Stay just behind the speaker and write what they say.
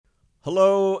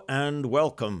Hello and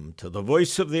welcome to The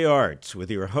Voice of the Arts with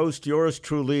your host, yours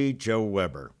truly, Joe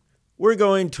Weber. We're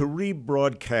going to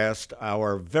rebroadcast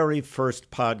our very first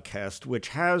podcast, which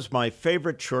has my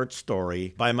favorite short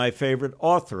story by my favorite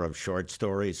author of short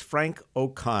stories, Frank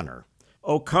O'Connor.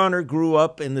 O'Connor grew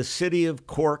up in the city of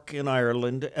Cork in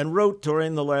Ireland and wrote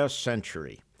during the last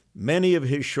century. Many of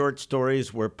his short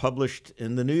stories were published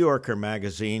in the New Yorker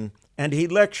magazine, and he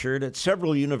lectured at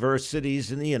several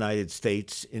universities in the United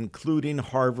States, including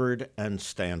Harvard and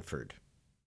Stanford.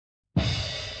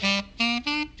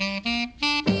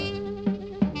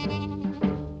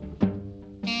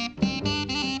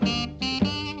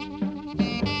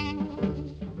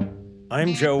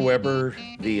 I'm Joe Weber,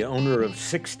 the owner of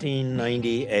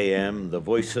 1690 AM, The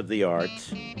Voice of the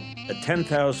Arts, a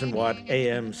 10,000-watt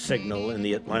AM signal in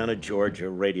the Atlanta, Georgia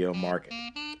radio market.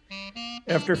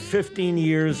 After 15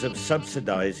 years of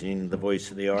subsidizing The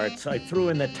Voice of the Arts, I threw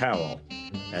in the towel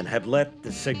and have let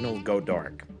the signal go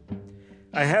dark.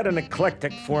 I had an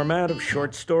eclectic format of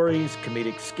short stories,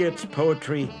 comedic skits,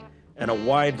 poetry, and a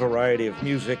wide variety of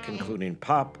music, including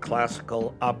pop,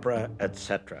 classical, opera,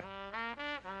 etc.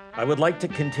 I would like to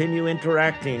continue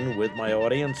interacting with my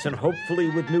audience and hopefully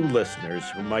with new listeners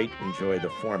who might enjoy the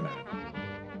format.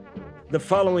 The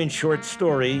following short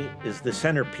story is the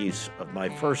centerpiece of my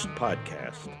first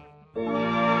podcast.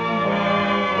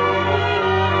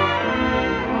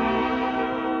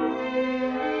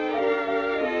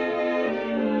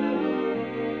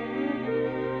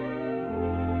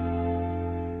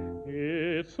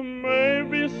 It's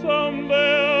maybe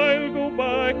someday I'll go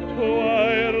back to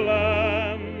Ireland.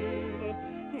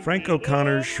 Frank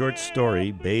O'Connor's short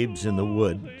story, Babes in the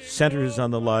Wood, centers on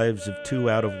the lives of two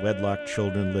out-of-wedlock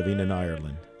children living in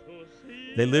Ireland.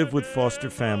 They live with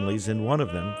foster families, and one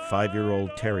of them,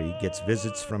 5-year-old Terry, gets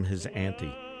visits from his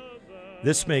auntie.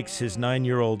 This makes his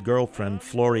 9-year-old girlfriend,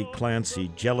 Florrie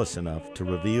Clancy, jealous enough to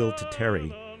reveal to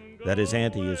Terry that his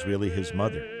auntie is really his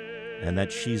mother, and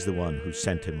that she's the one who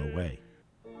sent him away.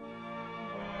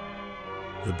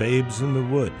 The Babes in the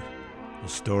Wood, a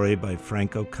story by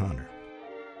Frank O'Connor.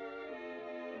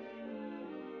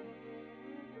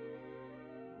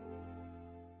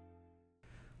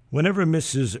 Whenever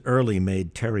Mrs. Early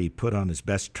made Terry put on his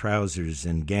best trousers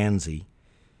and gansey,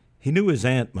 he knew his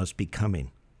aunt must be coming.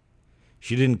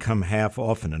 She didn't come half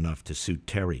often enough to suit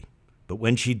Terry, but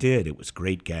when she did, it was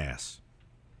great gas.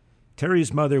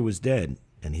 Terry's mother was dead,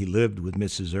 and he lived with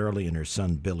Mrs. Early and her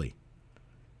son Billy.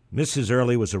 Mrs.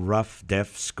 Early was a rough,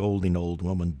 deaf, scolding old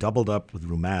woman doubled up with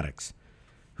rheumatics,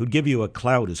 who'd give you a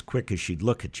clout as quick as she'd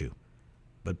look at you.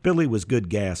 But Billy was good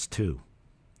gas, too.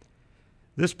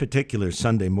 This particular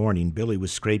Sunday morning, Billy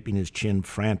was scraping his chin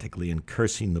frantically and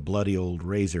cursing the bloody old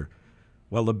razor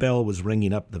while the bell was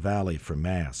ringing up the valley for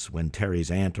Mass when Terry's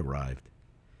aunt arrived.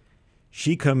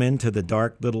 She come into the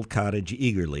dark little cottage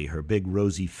eagerly, her big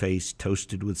rosy face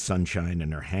toasted with sunshine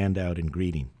and her hand out in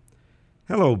greeting.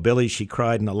 "Hello, Billy," she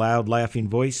cried in a loud, laughing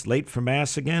voice. "Late for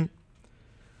Mass again?"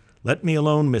 "Let me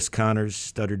alone, Miss Connors,"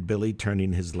 stuttered Billy,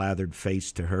 turning his lathered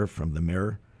face to her from the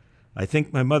mirror. "I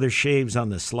think my mother shaves on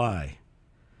the sly."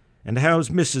 "And how's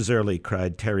Mrs. Early?"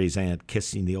 cried Terry's aunt,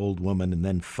 kissing the old woman and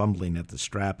then fumbling at the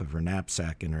strap of her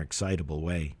knapsack in her excitable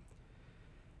way.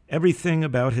 Everything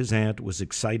about his aunt was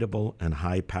excitable and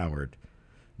high-powered.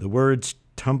 The words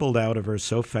tumbled out of her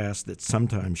so fast that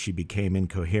sometimes she became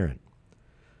incoherent.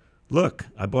 "Look,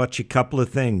 I bought you a couple of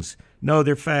things. No,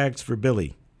 they're fags for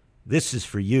Billy. This is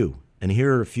for you, and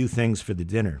here are a few things for the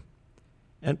dinner."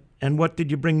 And what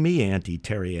did you bring me, Auntie?"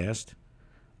 Terry asked.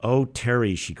 "Oh,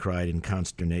 Terry," she cried in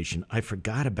consternation, "I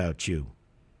forgot about you."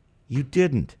 "You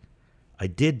didn't." "I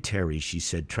did, Terry," she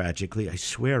said tragically. "I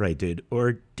swear I did.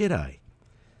 Or did I?"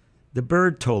 "The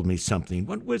bird told me something.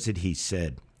 What was it he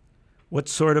said?" "What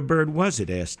sort of bird was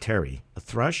it?" asked Terry. "A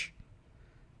thrush?"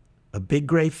 "A big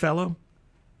gray fellow?"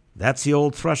 "That's the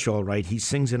old thrush, all right. He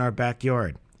sings in our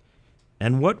backyard."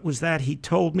 "And what was that he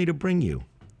told me to bring you?"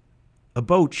 "A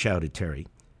boat," shouted Terry.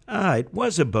 "Ah, it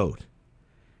was a boat."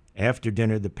 After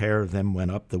dinner, the pair of them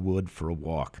went up the wood for a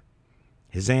walk.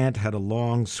 His aunt had a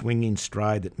long, swinging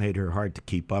stride that made her hard to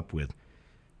keep up with,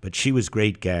 but she was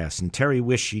great gas, and Terry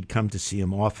wished she'd come to see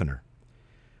him oftener.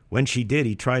 When she did,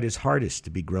 he tried his hardest to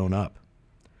be grown up.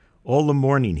 All the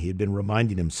morning he had been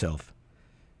reminding himself,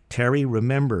 "Terry,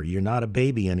 remember, you're not a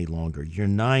baby any longer. You're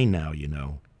 9 now, you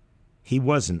know." He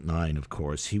wasn't 9, of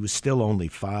course. He was still only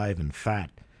 5 and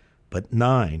fat. But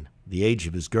 9, the age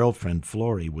of his girlfriend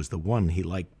Florrie, was the one he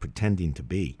liked pretending to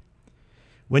be.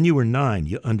 When you were 9,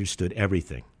 you understood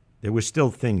everything. There were still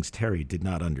things Terry did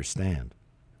not understand.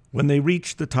 When they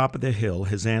reached the top of the hill,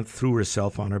 his aunt threw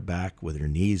herself on her back with her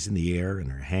knees in the air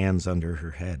and her hands under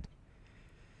her head.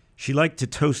 She liked to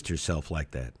toast herself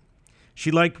like that. She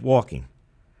liked walking.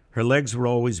 Her legs were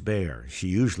always bare. She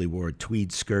usually wore a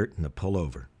tweed skirt and a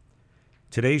pullover.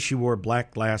 Today she wore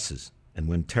black glasses, and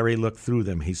when Terry looked through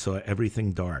them, he saw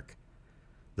everything dark.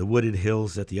 The wooded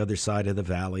hills at the other side of the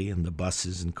valley and the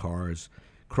buses and cars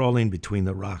crawling between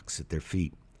the rocks at their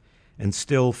feet, and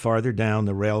still farther down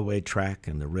the railway track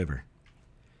and the river.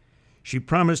 She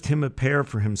promised him a pair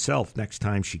for himself next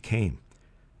time she came,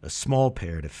 a small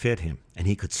pair to fit him, and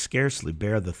he could scarcely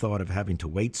bear the thought of having to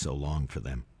wait so long for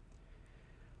them.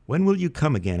 "When will you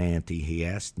come again, Auntie?" he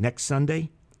asked. "Next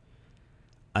Sunday?"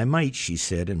 "I might," she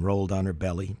said, and rolled on her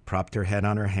belly, propped her head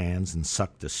on her hands, and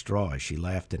sucked a straw as she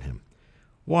laughed at him.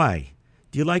 "Why?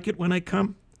 Do you like it when I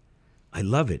come?" "I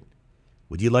love it.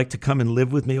 Would you like to come and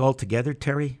live with me altogether,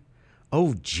 Terry?"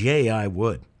 "Oh, Jay, I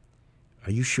would."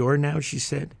 "Are you sure now?" she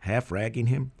said, half ragging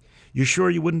him. "You're sure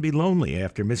you wouldn't be lonely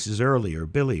after Mrs. Early or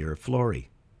Billy or Florrie?"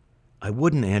 "I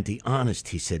wouldn't, Auntie, honest,"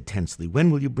 he said tensely.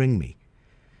 "When will you bring me?"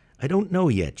 "I don't know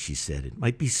yet," she said. "It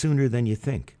might be sooner than you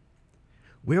think."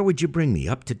 "Where would you bring me,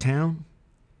 up to town?"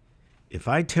 "If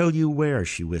I tell you where,"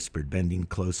 she whispered, bending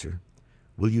closer,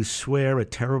 "will you swear a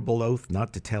terrible oath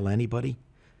not to tell anybody?"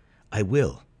 "I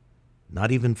will."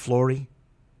 "Not even Florrie?"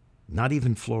 "Not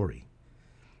even Florrie."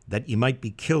 "That you might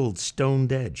be killed stone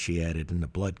dead," she added in a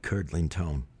blood-curdling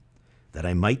tone. "That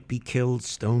I might be killed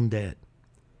stone dead."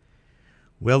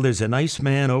 "Well, there's a nice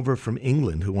man over from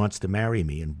England who wants to marry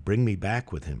me and bring me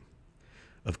back with him.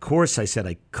 Of course, I said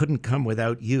I couldn't come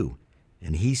without you,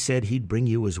 and he said he'd bring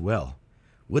you as well.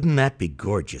 Wouldn't that be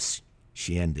gorgeous?"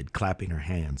 she ended, clapping her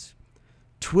hands.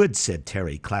 "'Twould," said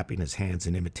Terry, clapping his hands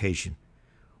in imitation.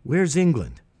 "Where's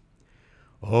England?"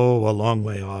 "Oh, a long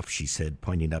way off," she said,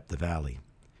 pointing up the valley,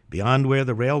 "beyond where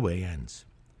the railway ends.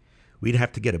 We'd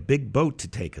have to get a big boat to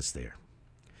take us there."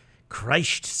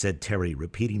 "Christ," said Terry,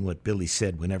 repeating what Billy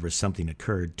said whenever something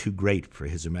occurred too great for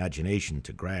his imagination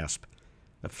to grasp,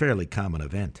 a fairly common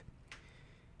event.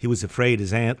 He was afraid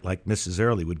his aunt, like Mrs.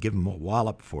 Early, would give him a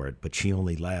wallop for it, but she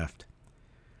only laughed.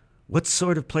 "What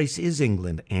sort of place is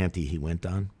England, Auntie?" he went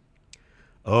on.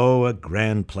 "Oh, a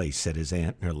grand place," said his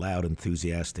aunt in her loud,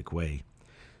 enthusiastic way.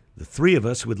 "The three of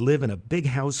us would live in a big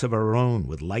house of our own,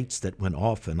 with lights that went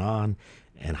off and on,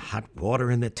 and hot water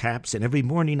in the taps, and every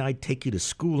morning I'd take you to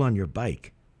school on your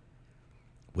bike."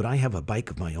 "Would I have a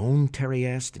bike of my own?" Terry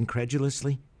asked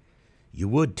incredulously. "You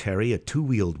would, Terry, a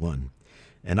two-wheeled one.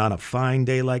 And on a fine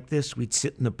day like this, we'd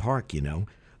sit in the park, you know,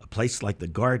 a place like the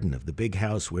garden of the big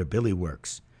house where Billy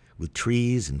works, with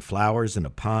trees and flowers and a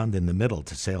pond in the middle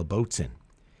to sail boats in."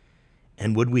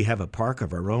 "And would we have a park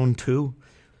of our own, too?"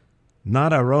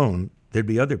 "Not our own. There'd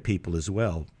be other people as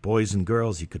well, boys and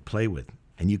girls you could play with,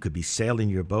 and you could be sailing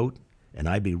your boat, and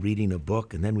I'd be reading a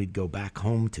book, and then we'd go back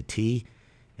home to tea,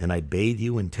 and I'd bathe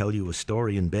you and tell you a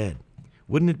story in bed.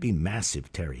 Wouldn't it be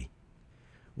massive, Terry?"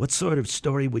 "What sort of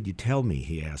story would you tell me?"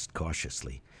 he asked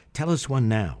cautiously. "Tell us one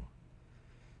now."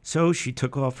 So she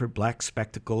took off her black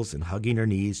spectacles and, hugging her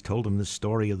knees, told him the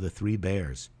story of the three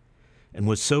bears, and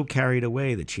was so carried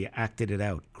away that she acted it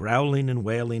out, growling and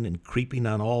wailing and creeping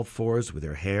on all fours with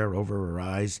her hair over her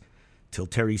eyes, till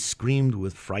Terry screamed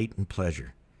with fright and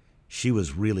pleasure. She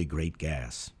was really great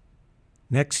gas.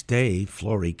 Next day,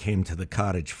 Florrie came to the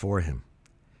cottage for him.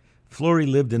 Florrie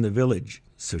lived in the village,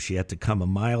 so she had to come a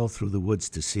mile through the woods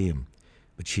to see him,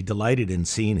 but she delighted in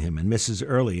seeing him, and Mrs.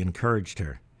 Early encouraged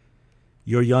her.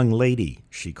 "Your young lady,"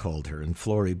 she called her, and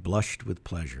Florrie blushed with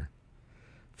pleasure.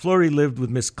 Florrie lived with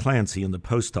Miss Clancy in the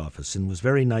post office and was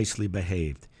very nicely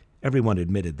behaved. Everyone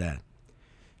admitted that.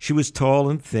 She was tall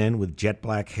and thin, with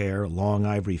jet-black hair, a long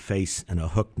ivory face, and a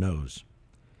hooked nose.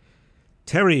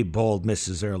 "Terry," bawled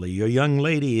Mrs. Early, "your young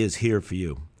lady is here for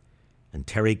you." And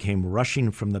Terry came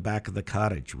rushing from the back of the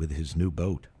cottage with his new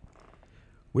boat.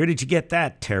 "Where did you get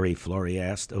that, Terry?" Florrie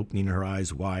asked, opening her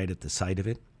eyes wide at the sight of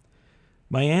it.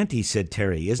 "My auntie," said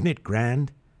Terry. "Isn't it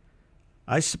grand?"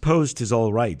 "I suppose 'tis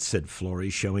all right," said Florrie,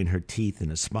 showing her teeth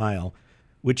in a smile,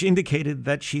 which indicated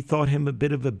that she thought him a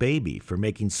bit of a baby for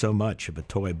making so much of a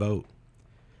toy boat.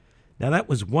 Now that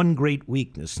was one great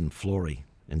weakness in Florrie,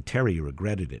 and Terry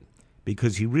regretted it,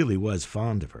 because he really was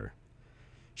fond of her.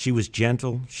 She was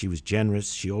gentle, she was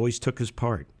generous, she always took his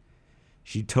part.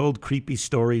 She told creepy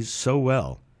stories so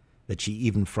well that she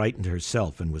even frightened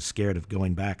herself and was scared of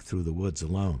going back through the woods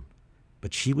alone.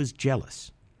 But she was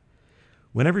jealous.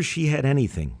 Whenever she had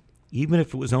anything, even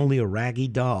if it was only a raggy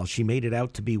doll, she made it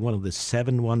out to be one of the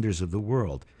 7 wonders of the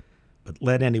world, but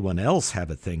let anyone else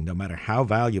have a thing, no matter how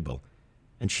valuable,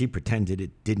 and she pretended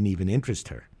it didn't even interest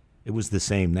her. It was the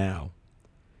same now.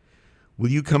 "Will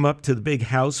you come up to the big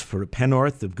house for a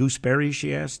pennorth of gooseberries?"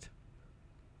 she asked.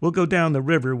 We'll go down the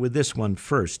river with this one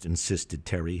first, insisted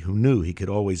Terry, who knew he could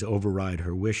always override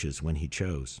her wishes when he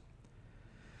chose.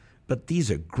 But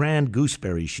these are grand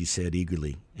gooseberries, she said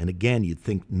eagerly, and again you'd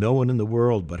think no one in the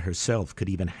world but herself could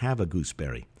even have a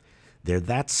gooseberry. They're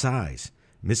that size.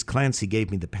 Miss Clancy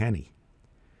gave me the penny.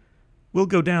 We'll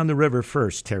go down the river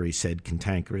first, Terry said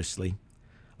cantankerously.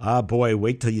 Ah, boy,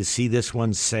 wait till you see this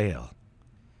one sail.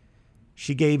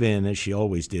 She gave in, as she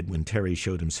always did when Terry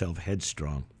showed himself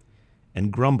headstrong,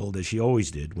 and grumbled as she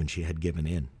always did when she had given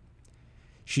in.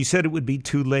 She said it would be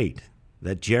too late,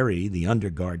 that Jerry, the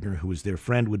under-gardener who was their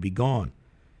friend, would be gone,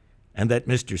 and that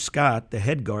Mr. Scott, the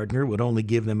head gardener, would only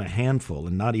give them a handful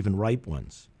and not even ripe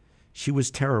ones. She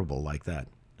was terrible like that,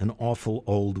 an awful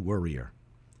old worrier.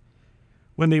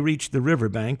 When they reached the river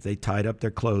bank, they tied up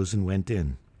their clothes and went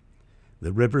in.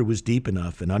 The river was deep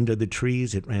enough, and under the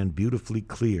trees it ran beautifully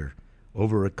clear,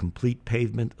 over a complete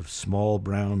pavement of small,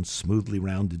 brown, smoothly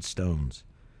rounded stones.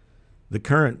 The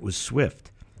current was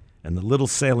swift, and the little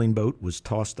sailing boat was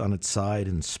tossed on its side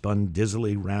and spun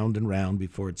dizzily round and round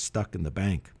before it stuck in the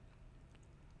bank.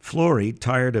 Florrie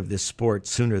tired of this sport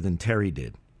sooner than Terry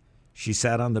did. She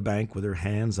sat on the bank with her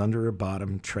hands under her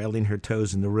bottom, trailing her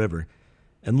toes in the river,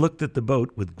 and looked at the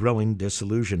boat with growing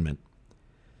disillusionment.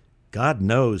 God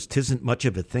knows 'tisn't much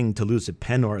of a thing to lose a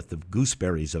pennorth of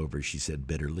gooseberries over, she said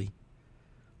bitterly.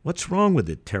 What's wrong with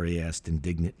it? Terry asked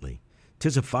indignantly.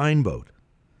 'Tis a fine boat.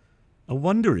 A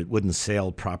wonder it wouldn't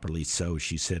sail properly so,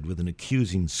 she said with an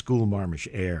accusing schoolmarmish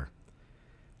air.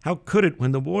 How could it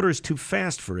when the water's too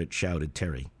fast for it? Shouted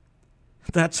Terry.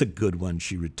 That's a good one,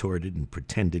 she retorted in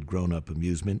pretended grown-up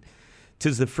amusement.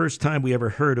 'Tis the first time we ever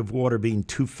heard of water being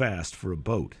too fast for a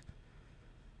boat.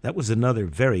 That was another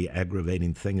very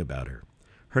aggravating thing about her,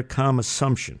 her calm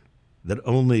assumption that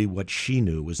only what she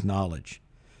knew was knowledge.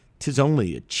 'Tis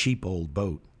only a cheap old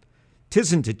boat.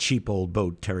 'Tisn't a cheap old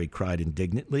boat, Terry cried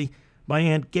indignantly. My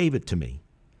aunt gave it to me.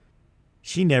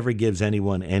 She never gives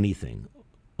anyone anything,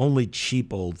 only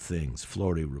cheap old things,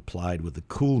 Florrie replied with a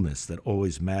coolness that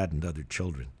always maddened other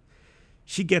children.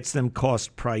 She gets them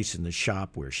cost price in the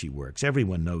shop where she works.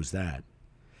 Everyone knows that.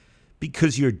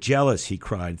 Because you're jealous, he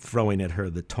cried, throwing at her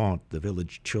the taunt the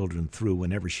village children threw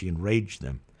whenever she enraged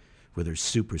them with her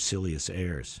supercilious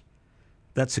airs.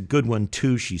 That's a good one,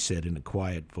 too, she said in a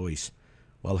quiet voice,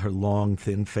 while her long,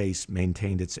 thin face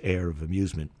maintained its air of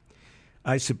amusement.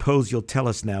 I suppose you'll tell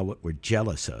us now what we're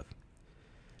jealous of.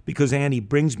 Because Annie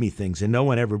brings me things and no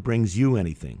one ever brings you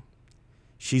anything.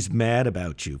 She's mad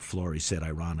about you, Florrie said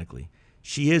ironically.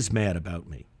 She is mad about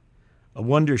me. A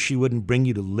wonder she wouldn't bring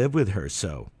you to live with her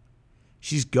so.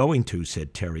 She's going to,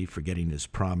 said Terry, forgetting his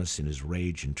promise in his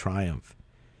rage and triumph.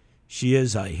 She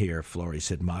is, I hear, Florrie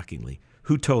said mockingly.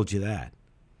 Who told you that?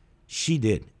 She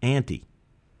did, Auntie.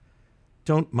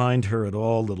 Don't mind her at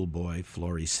all, little boy,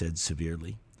 Florrie said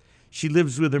severely. She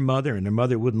lives with her mother, and her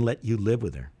mother wouldn't let you live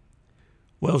with her.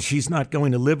 Well, she's not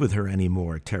going to live with her any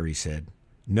more, Terry said,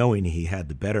 knowing he had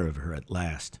the better of her at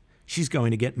last. She's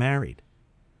going to get married.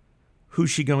 Who's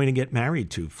she going to get married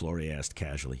to? Florrie asked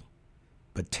casually.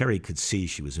 But Terry could see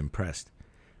she was impressed.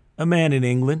 A man in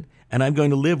England, and I'm going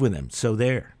to live with him, so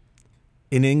there.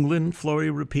 In England? Florrie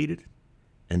repeated.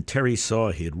 And Terry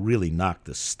saw he had really knocked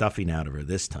the stuffing out of her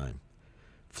this time.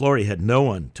 Florrie had no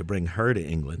one to bring her to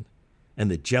England,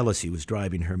 and the jealousy was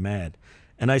driving her mad.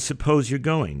 And I suppose you're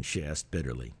going? She asked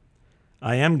bitterly.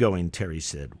 I am going, Terry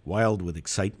said, wild with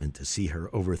excitement to see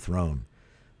her overthrown.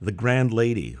 The grand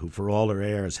lady who, for all her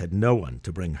airs, had no one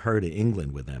to bring her to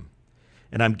England with them.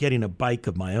 And I'm getting a bike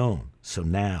of my own, so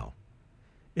now.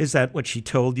 Is that what she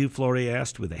told you? Florrie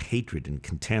asked with a hatred and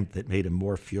contempt that made him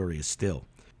more furious still.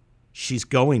 She's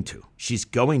going to,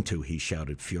 he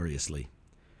shouted furiously.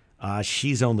 Ah,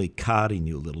 she's only codding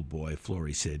you, little boy,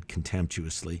 Florrie said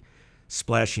contemptuously,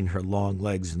 splashing her long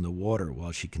legs in the water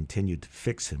while she continued to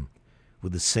fix him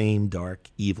with the same dark,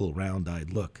 evil,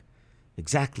 round-eyed look,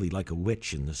 exactly like a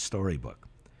witch in the storybook.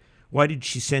 Why did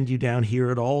she send you down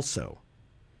here at all so?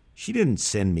 She didn't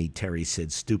send me, Terry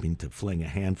said, stooping to fling a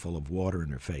handful of water in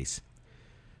her face.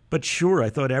 But sure, I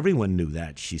thought everyone knew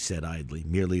that, she said idly,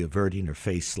 merely averting her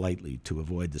face slightly to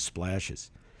avoid the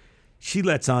splashes. She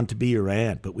lets on to be your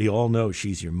aunt, but we all know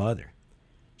she's your mother.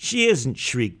 She isn't,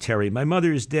 shrieked Terry. My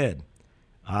mother is dead.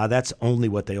 Ah, that's only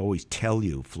what they always tell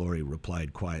you, Florrie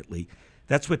replied quietly.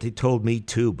 That's what they told me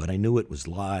too, but I knew it was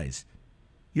lies.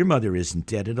 Your mother isn't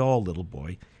dead at all, little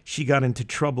boy. She got into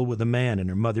trouble with a man, and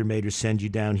her mother made her send you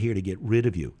down here to get rid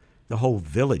of you. The whole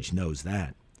village knows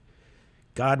that.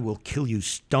 God will kill you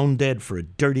stone dead for a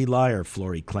dirty liar,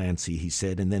 Florrie Clancy, he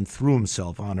said, and then threw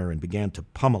himself on her and began to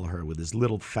pummel her with his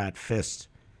little fat fists.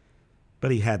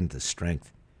 But he hadn't the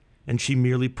strength. and she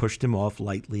merely pushed him off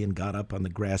lightly and got up on the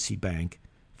grassy bank,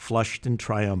 flushed and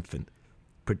triumphant,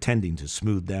 pretending to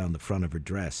smooth down the front of her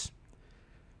dress.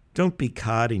 "Don't be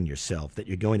codding yourself that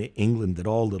you're going to England at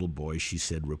all, little boy," she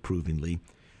said reprovingly.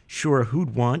 "Sure,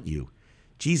 who'd want you?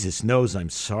 Jesus knows I'm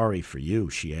sorry for you,"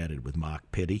 she added with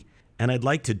mock pity, "and I'd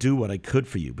like to do what I could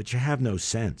for you, but you have no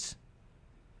sense."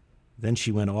 Then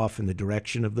she went off in the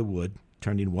direction of the wood,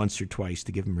 turning once or twice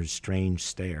to give him her strange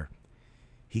stare.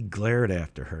 He glared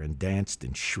after her and danced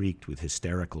and shrieked with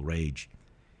hysterical rage.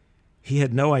 He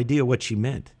had no idea what she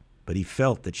meant, but he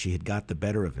felt that she had got the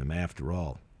better of him after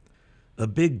all. "A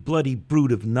big bloody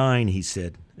brute of 9, he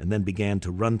said, and then began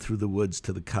to run through the woods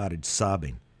to the cottage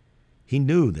sobbing. He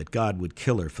knew that God would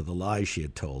kill her for the lies she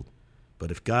had told,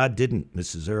 but if God didn't,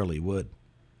 Mrs. Early would.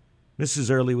 Mrs.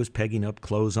 Early was pegging up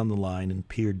clothes on the line and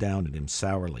peered down at him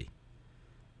sourly.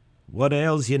 "What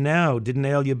ails you now? Didn't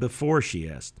ail you before?" she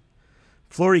asked.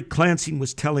 "Florrie Clancy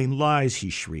was telling lies," he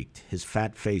shrieked, his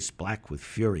fat face black with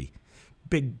fury.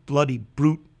 "Big bloody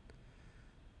brute."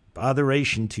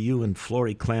 "Botheration to you and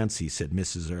Florrie Clancy," said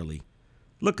Mrs. Early.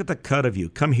 "Look at the cut of you.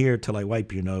 Come here till I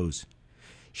wipe your nose."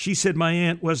 "She said my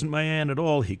aunt wasn't my aunt at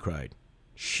all," he cried.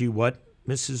 "She what?"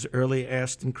 Mrs. Early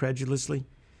asked incredulously.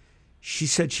 "She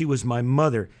said she was my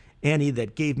mother, Annie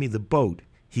that gave me the boat,"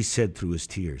 he said through his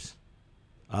tears.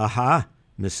 "Aha,"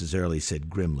 Mrs. Early said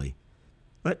grimly.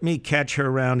 "Let me catch her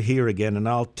around here again, and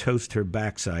I'll toast her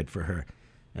backside for her.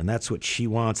 And that's what she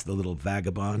wants, the little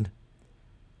vagabond.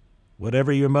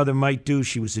 Whatever your mother might do,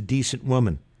 she was a decent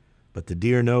woman, but the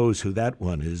dear knows who that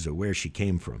one is or where she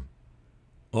came from."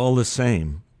 All the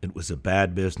same, it was a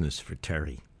bad business for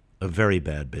Terry, a very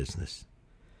bad business.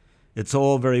 It's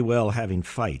all very well having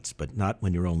fights, but not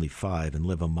when you're only 5 and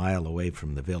live a mile away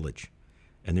from the village,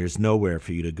 and there's nowhere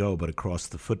for you to go but across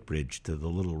the footbridge to the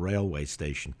little railway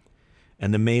station,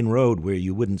 and the main road where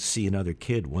you wouldn't see another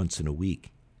kid once in a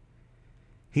week.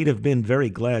 He'd have been very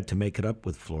glad to make it up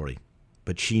with Florrie,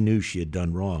 but she knew she had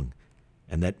done wrong,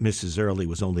 and that Mrs. Early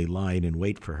was only lying in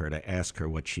wait for her to ask her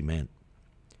what she meant.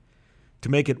 To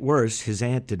make it worse, his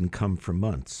aunt didn't come for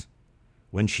months.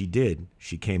 When she did,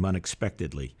 she came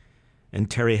unexpectedly, and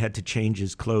Terry had to change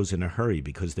his clothes in a hurry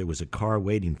because there was a car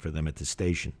waiting for them at the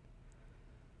station.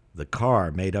 The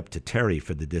car made up to Terry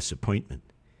for the disappointment.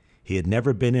 He had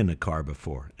never been in a car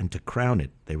before, and to crown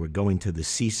it, they were going to the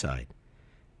seaside,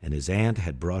 and his aunt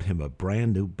had brought him a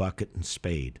brand-new bucket and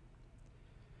spade.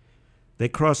 They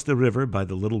crossed the river by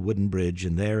the little wooden bridge,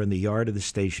 and there in the yard of the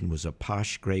station was a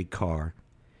posh gray car,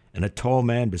 and a tall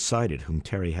man beside it whom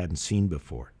Terry hadn't seen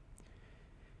before.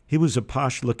 He was a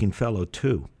posh-looking fellow,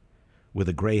 too, with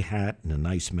a gray hat and a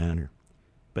nice manner.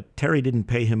 But Terry didn't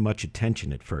pay him much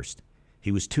attention at first.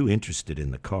 He was too interested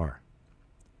in the car.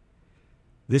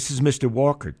 "This is Mr.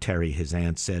 Walker, Terry," his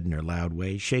aunt said in her loud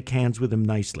way. "Shake hands with him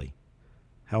nicely."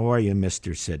 "How are you,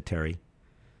 mister?" said Terry.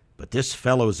 "But this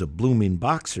fellow's a blooming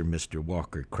boxer," Mr.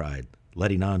 Walker cried,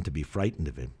 letting on to be frightened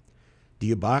of him. "Do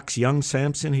you box, young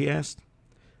Sampson?" he asked.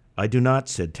 "I do not,"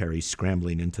 said Terry,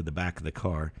 scrambling into the back of the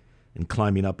car and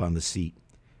climbing up on the seat.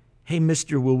 "Hey,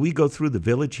 mister, will we go through the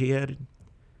village?" he added.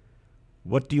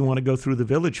 "What do you want to go through the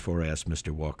village for?" asked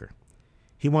Mr. Walker.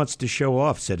 "He wants to show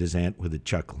off," said his aunt with a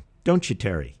chuckle. "Don't you,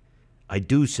 Terry?" "I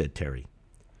do," said Terry.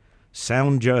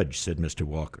 "Sound judge," said Mr.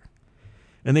 Walker.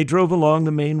 And they drove along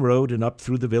the main road and up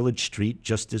through the village street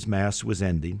just as Mass was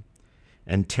ending,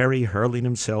 and Terry, hurling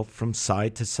himself from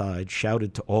side to side,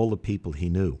 shouted to all the people he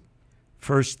knew.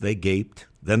 First they gaped,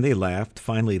 then they laughed,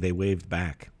 finally they waved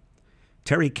back.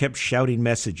 Terry kept shouting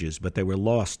messages, but they were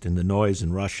lost in the noise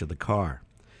and rush of the car.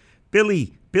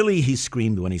 "Billy, Billy," he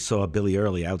screamed when he saw Billy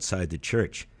Early outside the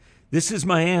church. "This is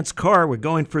my aunt's car. We're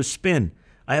going for a spin.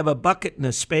 I have a bucket and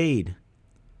a spade."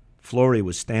 Florrie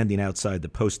was standing outside the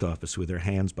post office with her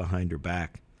hands behind her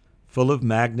back. Full of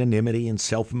magnanimity and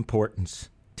self-importance,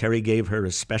 Terry gave her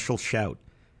a special shout,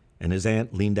 and his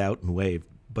aunt leaned out and waved.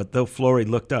 But though Florrie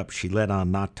looked up, she let on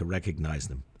not to recognize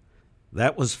them.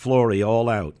 That was Florrie all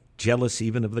out, jealous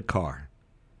even of the car.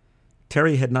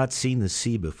 Terry had not seen the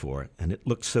sea before, and it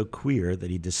looked so queer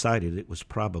that he decided it was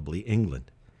probably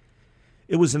England.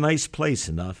 It was a nice place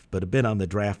enough, but a bit on the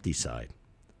drafty side.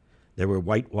 There were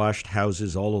whitewashed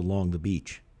houses all along the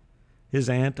beach. His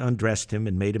aunt undressed him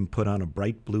and made him put on a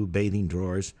bright blue bathing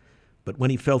drawers, but when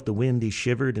he felt the wind he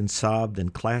shivered and sobbed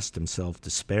and clasped himself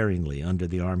despairingly under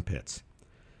the armpits.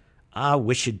 "Ah,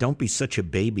 Wisha, don't be such a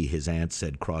baby," his aunt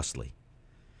said crossly.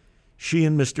 She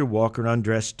and Mr. Walker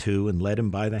undressed too and led him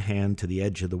by the hand to the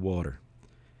edge of the water.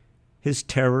 His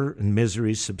terror and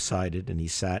misery subsided, and he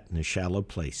sat in a shallow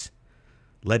place,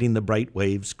 letting the bright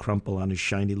waves crumple on his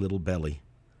shiny little belly.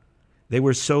 They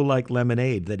were so like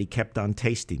lemonade that he kept on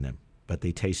tasting them, but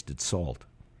they tasted salt.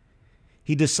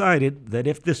 He decided that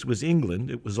if this was England,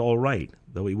 it was all right,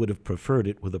 though he would have preferred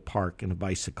it with a park and a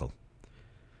bicycle.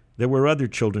 There were other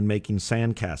children making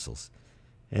sandcastles,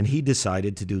 and he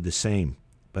decided to do the same.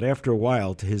 But after a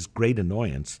while, to his great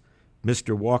annoyance,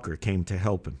 Mr. Walker came to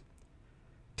help him.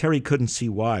 Terry couldn't see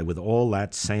why, with all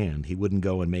that sand, he wouldn't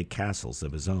go and make castles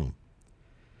of his own.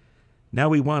 "Now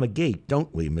we want a gate,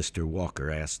 don't we?" Mr. Walker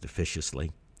asked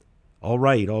officiously. All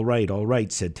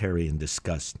right, said Terry in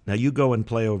disgust. "Now you go and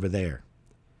play over there."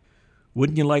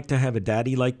 "Wouldn't you like to have a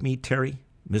daddy like me, Terry?"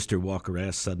 Mr. Walker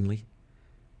asked suddenly.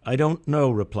 "I don't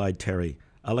know," replied Terry.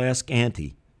 "I'll ask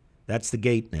Auntie. That's the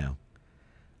gate now."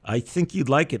 "I think you'd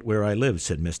like it where I live,"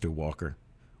 said Mr. Walker.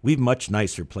 "We've much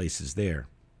nicer places there."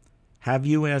 "Have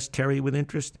you?" asked Terry with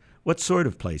interest. "What sort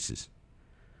of places?"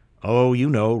 "Oh,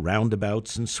 you know,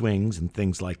 roundabouts and swings and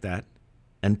things like that."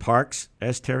 "And parks?"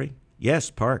 asked Terry. "Yes,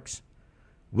 parks."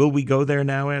 "Will we go there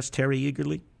now?" asked Terry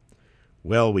eagerly.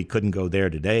 "Well, we couldn't go there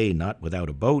today, not without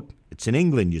a boat. It's in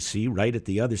England, you see, right at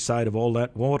the other side of all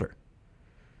that water."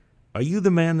 "Are you the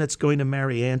man that's going to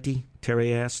marry Auntie?"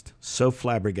 Terry asked, so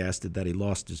flabbergasted that he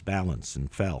lost his balance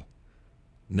and fell.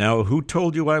 "Now, who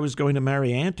told you I was going to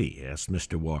marry Auntie?" asked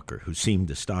Mr. Walker, who seemed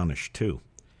astonished, too.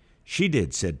 "She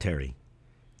did," said Terry.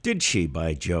 "Did she,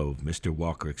 by Jove?" Mr.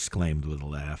 Walker exclaimed with a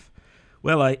laugh.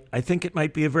 "Well, I think it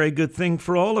might be a very good thing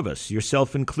for all of us,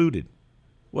 yourself included.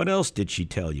 What else did she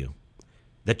tell you?"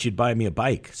 "That you'd buy me a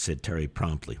bike," said Terry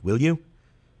promptly. "Will you?"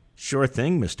 "Sure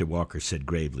thing," Mr. Walker said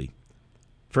gravely.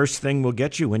 "First thing we'll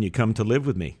get you when you come to live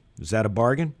with me. Is that a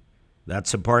bargain?"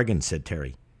 "That's a bargain," said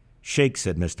Terry. "Shake,"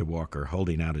 said Mr. Walker,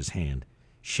 holding out his hand.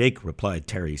 "Shake," replied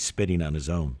Terry, spitting on his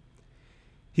own.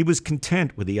 He was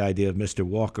content with the idea of Mr.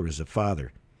 Walker as a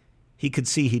father. He could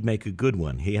see he'd make a good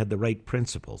one. He had the right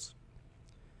principles.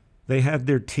 They had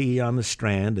their tea on the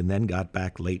Strand and then got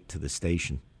back late to the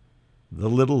station. The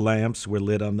little lamps were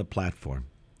lit on the platform.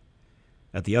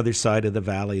 At the other side of the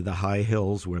valley, the high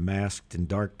hills were masked in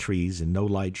dark trees, and no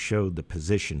light showed the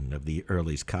position of the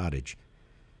Earleys' cottage.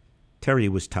 Terry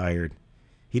was tired.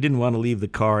 He didn't want to leave the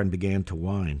car and began to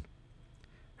whine.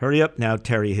 "Hurry up now,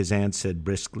 Terry," his aunt said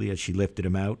briskly as she lifted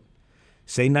him out.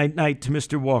 "Say night-night to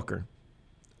Mr. Walker."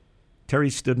 Terry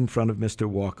stood in front of Mr.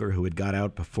 Walker, who had got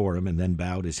out before him, and then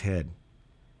bowed his head.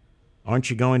 "Aren't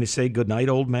you going to say good-night,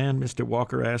 old man?" Mr.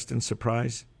 Walker asked in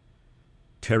surprise.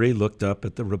 Terry looked up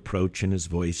at the reproach in his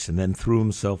voice and then threw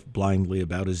himself blindly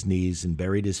about his knees and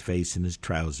buried his face in his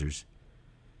trousers.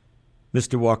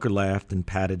 Mr. Walker laughed and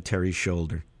patted Terry's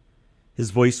shoulder.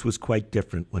 His voice was quite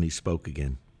different when he spoke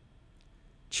again.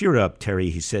 "Cheer up, Terry,"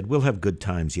 he said. "We'll have good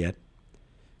times yet."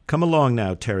 "Come along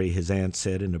now, Terry," his aunt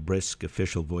said in a brisk,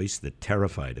 official voice that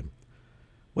terrified him.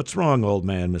 "What's wrong, old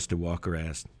man?" Mr. Walker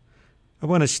asked. "I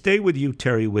want to stay with you,"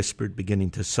 Terry whispered, beginning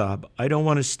to sob. "I don't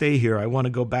want to stay here. I want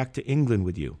to go back to England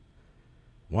with you."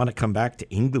 "Want to come back to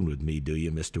England with me, do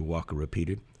you?" Mr. Walker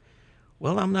repeated.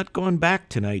 "Well, I'm not going back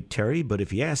tonight, Terry, but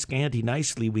if you ask Auntie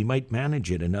nicely, we might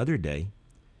manage it another day."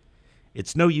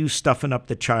 "It's no use stuffing up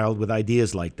the child with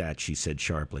ideas like that," she said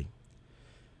sharply.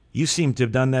 "You seem to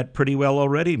have done that pretty well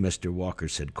already," Mr. Walker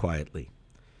said quietly.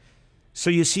 "So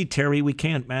you see, Terry, we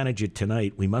can't manage it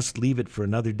tonight. We must leave it for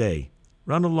another day.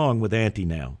 Run along with Auntie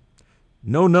now."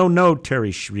 "No, no, no,"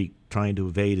 Terry shrieked, trying to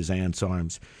evade his aunt's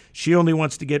arms. "She only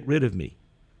wants to get rid of me."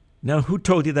 "Now, who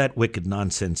told you that wicked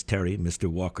nonsense, Terry?" Mr.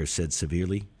 Walker said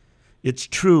severely. It's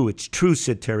true,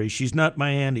 said Terry. "She's not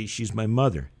my auntie, she's my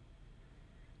mother."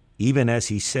 Even as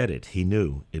he said it, he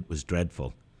knew it was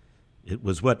dreadful. It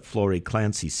was what Florrie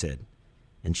Clancy said,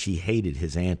 and she hated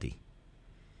his auntie.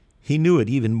 He knew it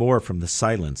even more from the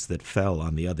silence that fell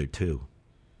on the other two.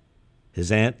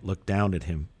 His aunt looked down at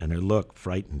him, and her look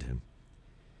frightened him.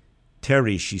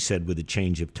 "Terry," she said with a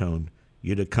change of tone,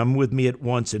 "you're to come with me at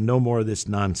once and no more of this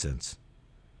nonsense."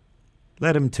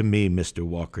 "Let him to me," Mr.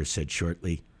 Walker said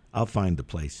shortly. "I'll find the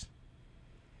place."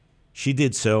 She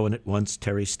did so, and at once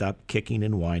Terry stopped kicking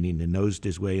and whining and nosed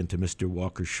his way into Mr.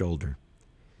 Walker's shoulder.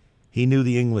 He knew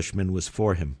the Englishman was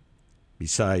for him.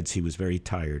 Besides, he was very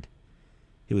tired.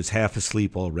 He was half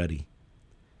asleep already.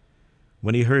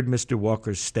 When he heard Mr.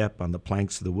 Walker's step on the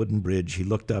planks of the wooden bridge, he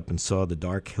looked up and saw the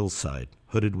dark hillside,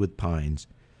 hooded with pines,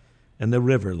 and the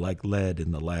river like lead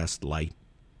in the last light.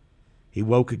 He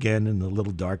woke again in the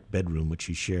little dark bedroom which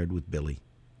he shared with Billy.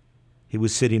 He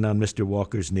was sitting on Mr.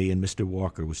 Walker's knee, and Mr.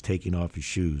 Walker was taking off his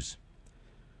shoes.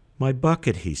 "My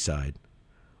bucket," he sighed.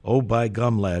 "Oh, by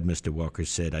gum, lad," Mr. Walker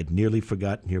said, "I'd nearly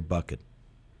forgotten your bucket."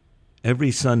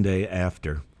 Every Sunday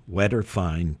after, wet or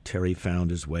fine, Terry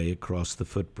found his way across the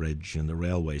footbridge and the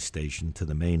railway station to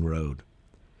the main road.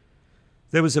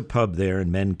 There was a pub there, and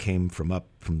men came from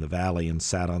the valley and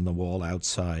sat on the wall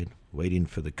outside, waiting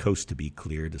for the coast to be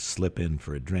clear to slip in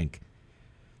for a drink.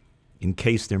 In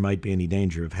case there might be any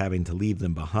danger of having to leave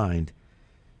them behind,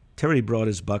 Terry brought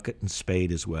his bucket and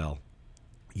spade as well.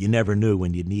 You never knew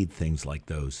when you'd need things like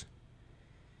those.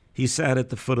 He sat at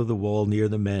the foot of the wall near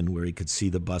the men where he could see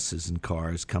the buses and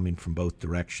cars coming from both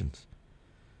directions.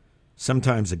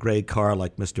 Sometimes a gray car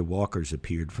like Mr. Walker's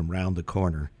appeared from round the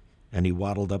corner, and he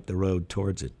waddled up the road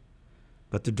towards it.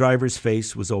 But the driver's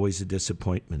face was always a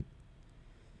disappointment.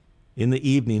 In the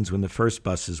evenings when the first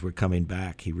buses were coming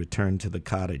back, he returned to the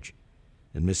cottage,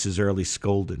 and Mrs. Early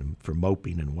scolded him for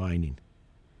moping and whining.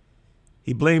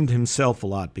 He blamed himself a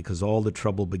lot because all the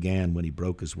trouble began when he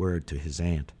broke his word to his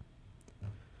aunt.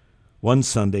 One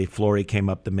Sunday, Florrie came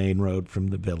up the main road from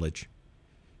the village.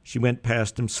 She went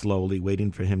past him slowly,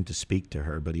 waiting for him to speak to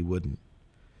her, but he wouldn't.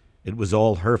 It was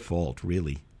all her fault,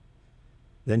 really.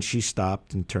 Then she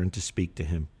stopped and turned to speak to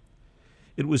him.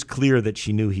 It was clear that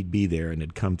she knew he'd be there and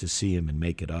had come to see him and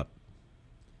make it up.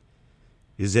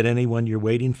 "Is it anyone you're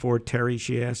waiting for, Terry?"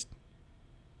 she asked.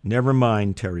 "Never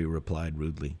mind," Terry replied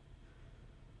rudely.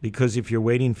 "Because if you're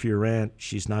waiting for your aunt,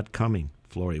 she's not coming,"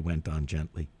 Florrie went on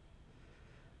gently.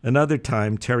 Another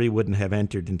time, Terry wouldn't have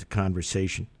entered into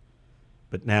conversation,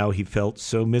 but now he felt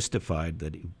so mystified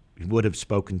that he would have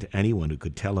spoken to anyone who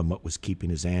could tell him what was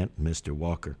keeping his aunt and Mr.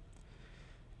 Walker.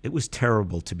 It was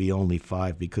terrible to be only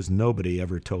 5 because nobody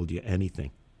ever told you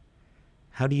anything.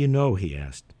 "How do you know?" he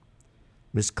asked.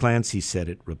 "Miss Clancy said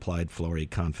it," replied Florrie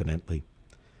confidently.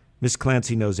 "Miss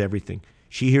Clancy knows everything.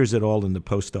 She hears it all in the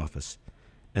post office.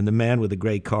 And the man with the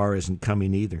gray car isn't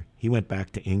coming either. He went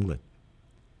back to England."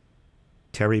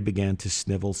 Terry began to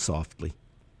snivel softly.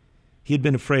 He had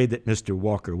been afraid that Mr.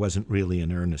 Walker wasn't really in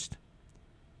earnest.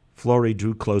 Florrie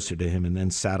drew closer to him and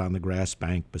then sat on the grass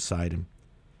bank beside him.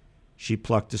 She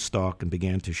plucked a stalk and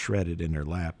began to shred it in her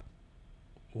lap.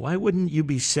 "Why wouldn't you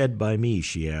be said by me?"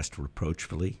 she asked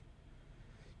reproachfully.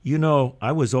 "You know,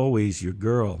 I was always your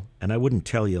girl, and I wouldn't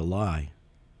tell you a lie."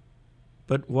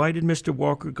 "But why did Mr.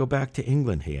 Walker go back to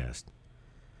England?" he asked.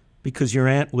 "Because your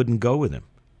aunt wouldn't go with him."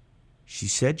 "She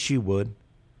said she would."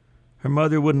 "Her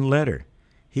mother wouldn't let her.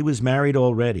 He was married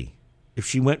already. If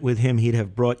she went with him, he'd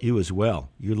have brought you as well.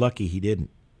 You're lucky he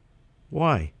didn't."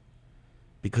 "Why?"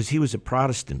 "Because he was a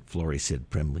Protestant," Florrie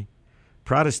said primly.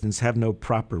 "Protestants have no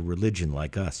proper religion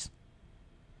like us."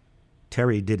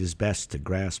 Terry did his best to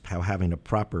grasp how having a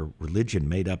proper religion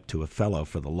made up to a fellow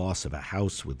for the loss of a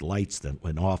house with lights that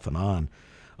went off and on,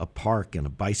 a park, and a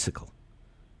bicycle.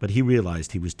 But he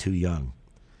realized he was too young.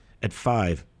 At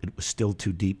 5, it was still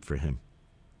too deep for him.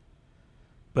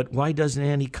 "But why doesn't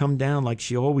Annie come down like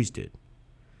she always did?"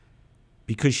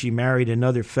 "Because she married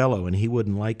another fellow and he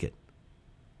wouldn't like it."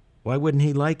 "Why wouldn't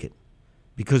he like it?"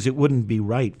 "Because it wouldn't be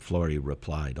right," Florrie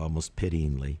replied, almost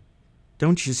pityingly.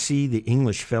 "Don't you see, the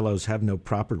English fellows have no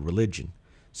proper religion,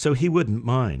 so he wouldn't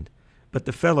mind. But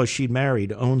the fellow she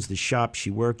married owns the shop she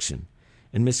works in,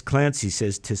 and Miss Clancy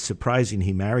says 'tis surprising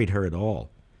he married her at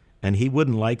all, and he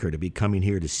wouldn't like her to be coming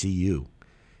here to see you.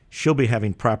 She'll be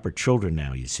having proper children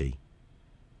now, you see."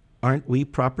 "Aren't we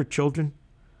proper children?"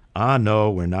 "Ah, no,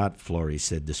 we're not," Florrie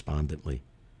said despondently.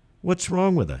 "What's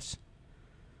wrong with us?"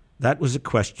 That was a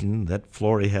question that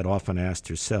Florrie had often asked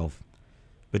herself,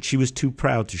 but she was too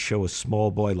proud to show a small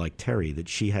boy like Terry that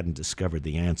she hadn't discovered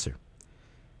the answer.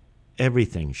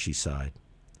 "Everything," she sighed.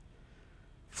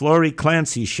 "Florrie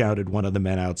Clancy," shouted one of the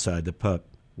men outside the pub.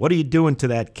 "What are you doing to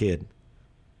that kid?"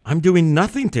 "I'm doing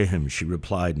nothing to him," she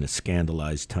replied in a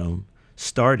scandalized tone,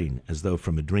 starting as though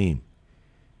from a dream.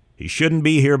 "He shouldn't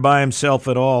be here by himself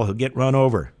at all. He'll get run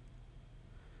over."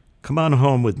 "Come on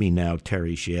home with me now,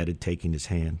 Terry," she added, taking his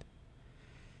hand.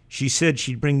 "She said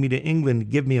she'd bring me to England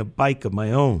and give me a bike of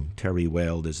my own," Terry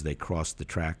wailed as they crossed the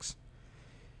tracks.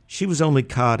 "She was only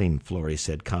codding," Florrie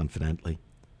said confidently.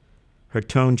 Her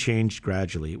tone changed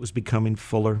gradually. It was becoming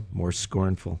fuller, more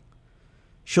scornful.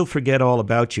 "She'll forget all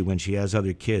about you when she has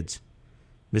other kids.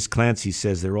 Miss Clancy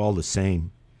says they're all the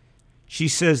same. She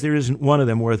says there isn't one of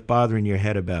them worth bothering your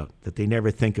head about, that they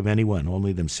never think of anyone,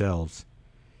 only themselves.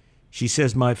 She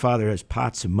says my father has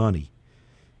pots of money.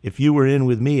 If you were in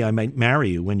with me, I might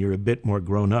marry you when you're a bit more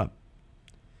grown up."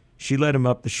 She led him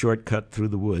up the shortcut through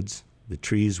the woods. The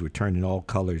trees were turning all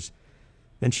colors.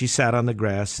 Then she sat on the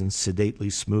grass and sedately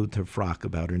smoothed her frock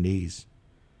about her knees.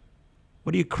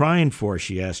 "What are you crying for?"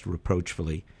 she asked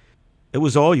reproachfully. "It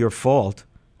was all your fault.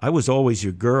 I was always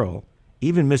your girl.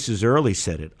 Even Mrs. Early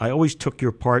said it. I always took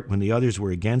your part when the others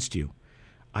were against you.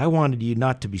 I wanted you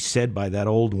not to be said by that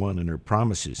old one and her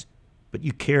promises, but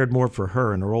you cared more for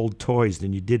her and her old toys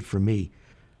than you did for me.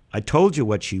 I told you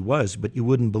what she was, but you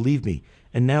wouldn't believe me,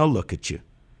 and now look at you.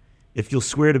 If you'll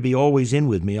swear to be always in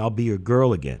with me, I'll be your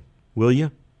girl again. Will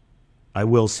you?" "I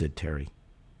will," said Terry.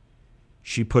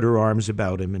 She put her arms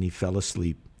about him and he fell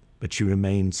asleep, but she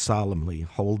remained solemnly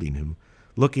holding him,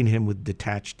 looking him with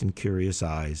detached and curious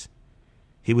eyes.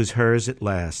 He was hers at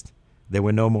last. There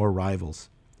were no more rivals.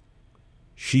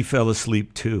 She fell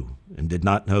asleep too, and did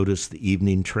not notice the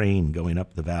evening train going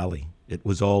up the valley. It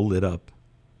was all lit up.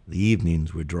 The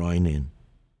evenings were drawing in.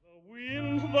 The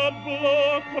winds that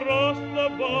blow across the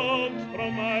bogs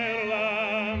from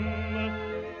Ireland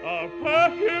are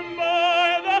perfumed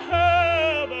by the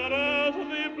heather as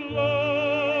they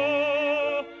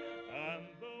blow.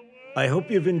 I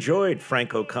hope you've enjoyed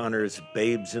Frank O'Connor's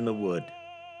Babes in the Wood.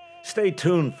 Stay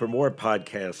tuned for more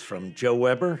podcasts from Joe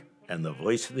Weber and the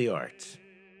Voice of the Arts.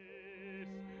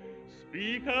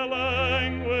 Speak a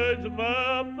language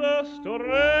that the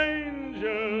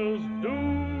strangers do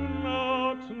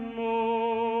not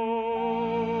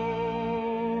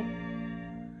know.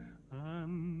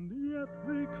 And yet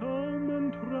they come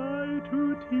and try to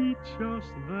teach us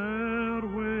their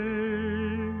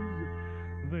ways.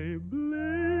 They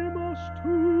blame us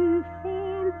too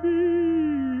for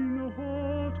being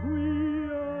what we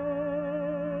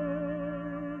are.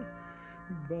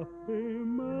 But they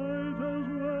might as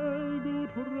well go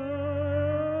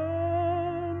try